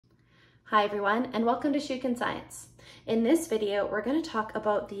Hi everyone, and welcome to Shukin Science. In this video, we're going to talk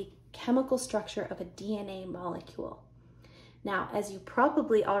about the chemical structure of a DNA molecule. Now, as you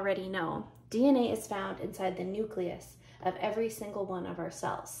probably already know, DNA is found inside the nucleus of every single one of our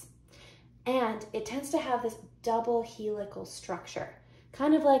cells. And it tends to have this double helical structure,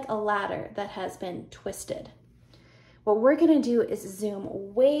 kind of like a ladder that has been twisted. What we're going to do is zoom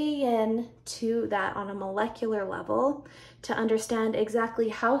way in to that on a molecular level to understand exactly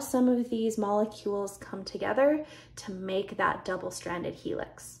how some of these molecules come together to make that double-stranded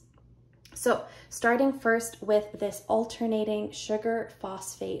helix. So starting first with this alternating sugar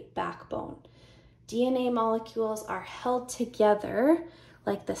phosphate backbone. DNA molecules are held together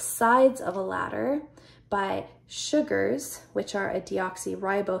like the sides of a ladder by sugars, which are a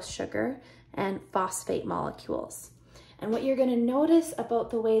deoxyribose sugar, and phosphate molecules. And what you're going to notice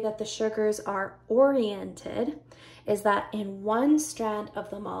about the way that the sugars are oriented is that in one strand of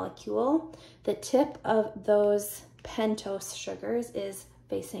the molecule, the tip of those pentose sugars is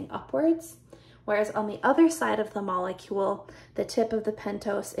facing upwards, whereas on the other side of the molecule, the tip of the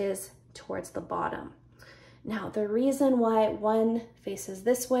pentose is towards the bottom. Now, the reason why one faces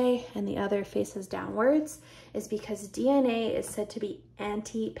this way and the other faces downwards is because DNA is said to be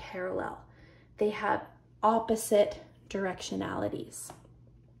antiparallel. They have opposite directionalities.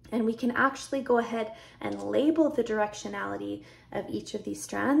 And we can actually go ahead and label the directionality of each of these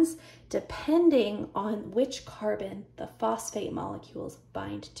strands depending on which carbon the phosphate molecules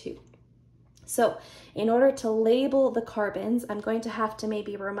bind to. So in order to label the carbons, I'm going to have to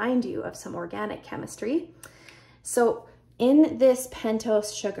maybe remind you of some organic chemistry. So in this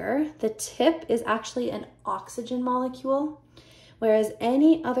pentose sugar, the tip is actually an oxygen molecule, whereas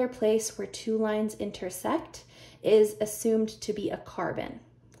any other place where two lines intersect is assumed to be a carbon.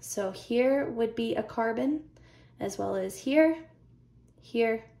 So here would be a carbon, as well as here,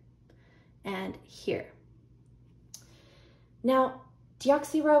 here, and here. Now,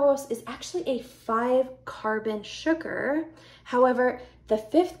 deoxyribose is actually a 5-carbon sugar. However, the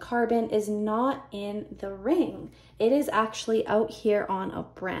 5th carbon is not in the ring. It is actually out here on a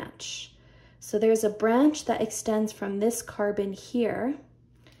branch. So there's a branch that extends from this carbon here.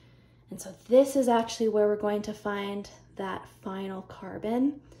 And so this is actually where we're going to find that final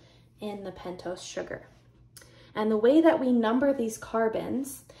carbon in the pentose sugar. And the way that we number these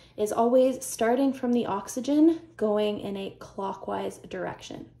carbons is always starting from the oxygen going in a clockwise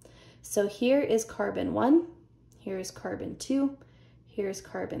direction. So here is carbon 1, here is carbon 2, here's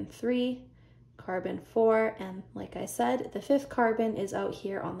carbon 3, carbon 4, and like I said, the 5th carbon is out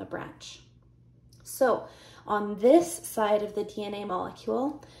here on the branch. So on this side of the DNA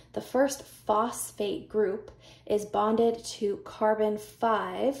molecule, the first phosphate group is bonded to carbon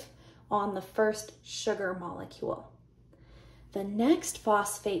 5 on the first sugar molecule. The next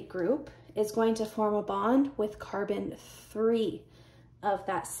phosphate group is going to form a bond with carbon 3 of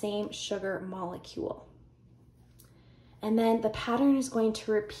that same sugar molecule. And then the pattern is going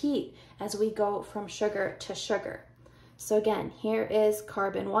to repeat as we go from sugar to sugar. So again, here is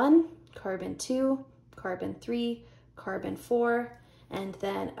carbon 1, carbon 2, carbon 3, carbon 4, and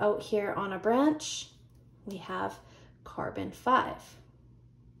then out here on a branch, we have carbon 5.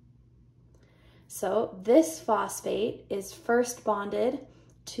 So this phosphate is first bonded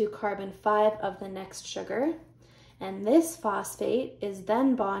to carbon 5 of the next sugar, and this phosphate is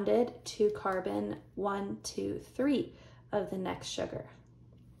then bonded to carbon 1, 2, 3 of the next sugar.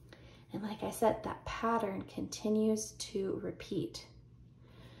 And like I said, that pattern continues to repeat.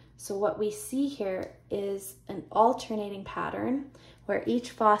 So what we see here is an alternating pattern where each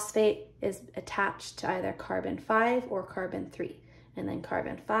phosphate is attached to either carbon 5 or carbon 3, and then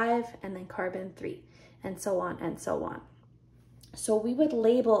carbon 5, and then carbon 3, and so on and so on. So we would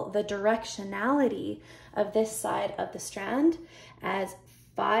label the directionality of this side of the strand as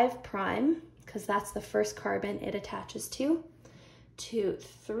 5 prime, because that's the first carbon it attaches to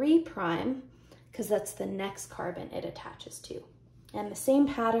 3 prime, because that's the next carbon it attaches to. And the same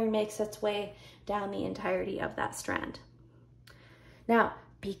pattern makes its way down the entirety of that strand. Now,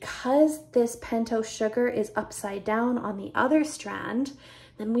 because this pentose sugar is upside down on the other strand,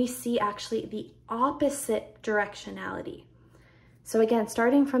 then we see actually the opposite directionality. So again,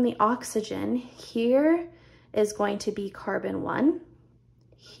 starting from the oxygen, here is going to be carbon 1,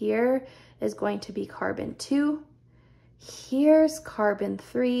 here is going to be carbon 2, here's carbon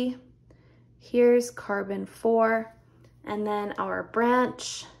 3, here's carbon 4, and then our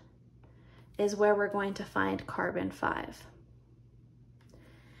branch is where we're going to find carbon 5.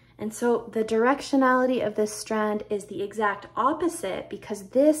 And so the directionality of this strand is the exact opposite because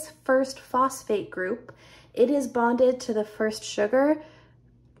this first phosphate group, it is bonded to the first sugar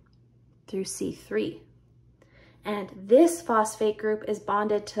through C3. And this phosphate group is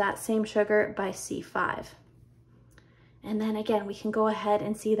bonded to that same sugar by C5. And then again, we can go ahead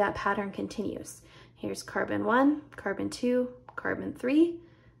and see that pattern continues. Here's carbon 1, carbon 2, carbon 3,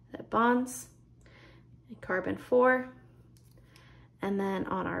 that bonds, and carbon 4, and then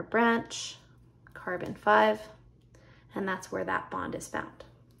on our branch, carbon 5, and that's where that bond is found.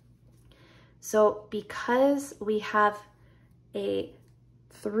 So because we have a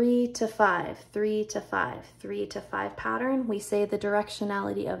 3 to 5, 3 to 5, 3 to 5 pattern, we say the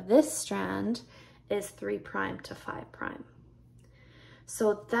directionality of this strand is 3' to 5'.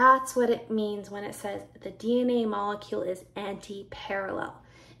 So that's what it means when it says the DNA molecule is antiparallel.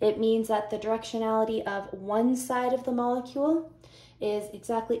 It means that the directionality of one side of the molecule is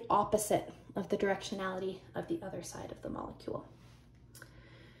exactly opposite of the directionality of the other side of the molecule.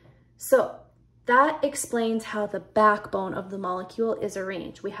 So that explains how the backbone of the molecule is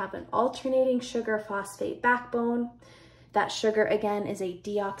arranged. We have an alternating sugar phosphate backbone. That sugar again is a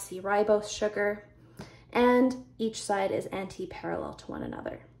deoxyribose sugar, and each side is anti-parallel to one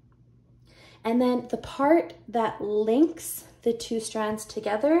another. And then the part that links the two strands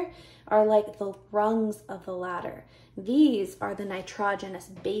together are like the rungs of the ladder. These are the nitrogenous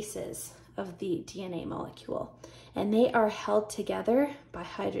bases of the DNA molecule, and they are held together by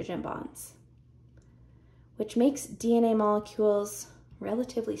hydrogen bonds, which makes DNA molecules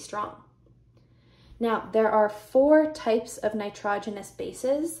relatively strong. Now, there are 4 types of nitrogenous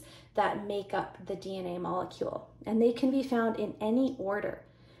bases that make up the DNA molecule, and they can be found in any order.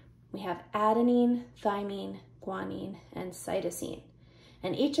 We have adenine, thymine, guanine, and cytosine,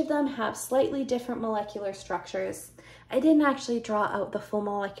 and each of them have slightly different molecular structures. I didn't actually draw out the full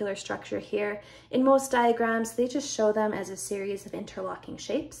molecular structure here. In most diagrams, they just show them as a series of interlocking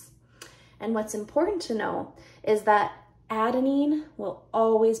shapes. And what's important to know is that adenine will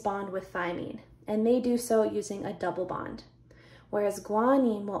always bond with thymine, and they do so using a double bond, whereas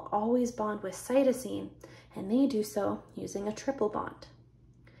guanine will always bond with cytosine, and they do so using a triple bond.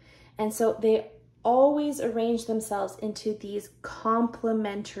 And so they always arrange themselves into these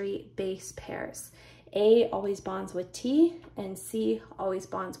complementary base pairs. A always bonds with T, and C always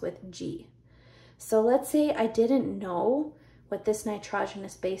bonds with G. So let's say I didn't know what this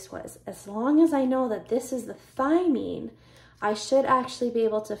nitrogenous base was. As long as I know that this is the thymine, I should actually be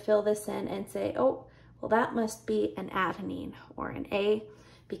able to fill this in and say, oh, well, that must be an adenine or an A,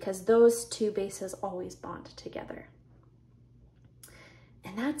 because those two bases always bond together.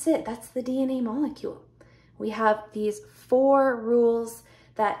 And that's it. That's the DNA molecule. We have these 4 rules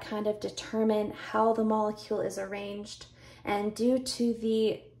that kind of determine how the molecule is arranged. And due to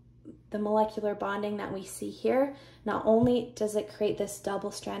the molecular bonding that we see here, not only does it create this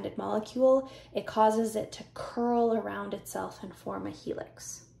double-stranded molecule, it causes it to curl around itself and form a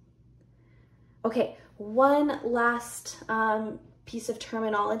helix. Okay, one last piece of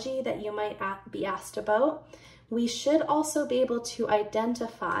terminology that you might be asked about. We should also be able to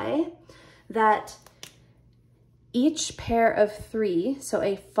identify that each pair of 3, so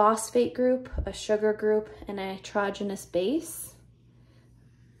a phosphate group, a sugar group, and a nitrogenous base,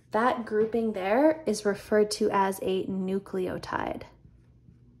 that grouping there is referred to as a nucleotide.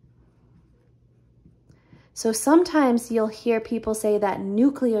 So sometimes you'll hear people say that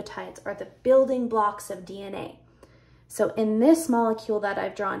nucleotides are the building blocks of DNA. So in this molecule that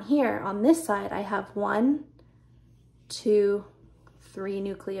I've drawn here, on this side, I have 1, 2, 3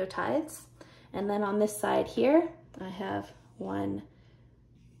 nucleotides. And then on this side here, I have 1,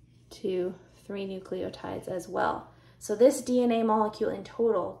 2, 3 nucleotides as well. So this DNA molecule in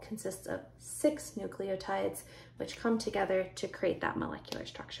total consists of 6 nucleotides, which come together to create that molecular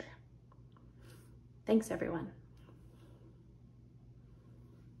structure. Thanks, everyone.